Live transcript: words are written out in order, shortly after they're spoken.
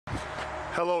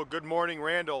Hello, good morning,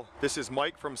 Randall. This is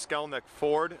Mike from Skalnek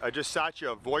Ford. I just shot you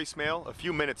a voicemail a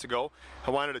few minutes ago.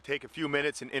 I wanted to take a few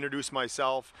minutes and introduce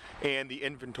myself and the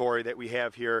inventory that we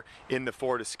have here in the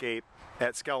Ford Escape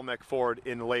at Skalnek Ford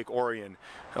in Lake Orion.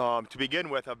 To begin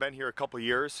with, I've been here a couple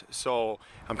years, so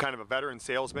I'm kind of a veteran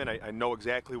salesman. I know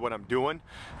exactly what I'm doing.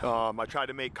 I try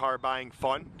to make car buying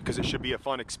fun because it should be a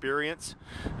fun experience.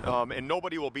 And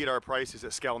nobody will beat our prices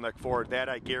at Skalnek Ford. That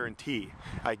I guarantee.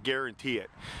 I guarantee it.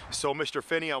 So Mr.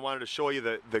 Finney, I wanted to show you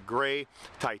the gray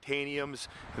titaniums,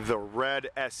 the red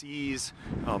SEs,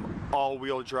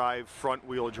 all-wheel drive,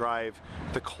 front-wheel drive,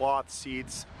 the cloth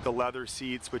seats, the leather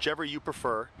seats, whichever you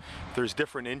prefer. There's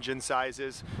different engine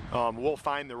sizes. We'll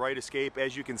find the right Escape.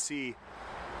 As you can see,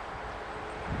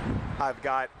 I've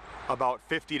got about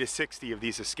 50 to 60 of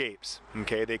these Escapes.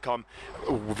 Okay, they come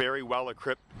very well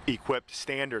equipped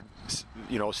standard,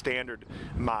 standard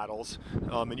models,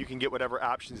 and you can get whatever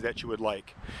options that you would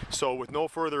like. So with no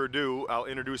further ado, I'll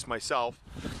introduce myself.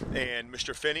 And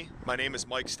Mr. Finney, my name is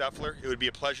Mike Steffler. It would be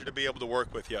a pleasure to be able to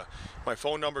work with you. My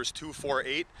phone number is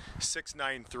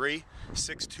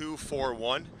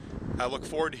 248-693-6241. I look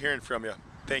forward to hearing from you.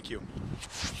 Thank you.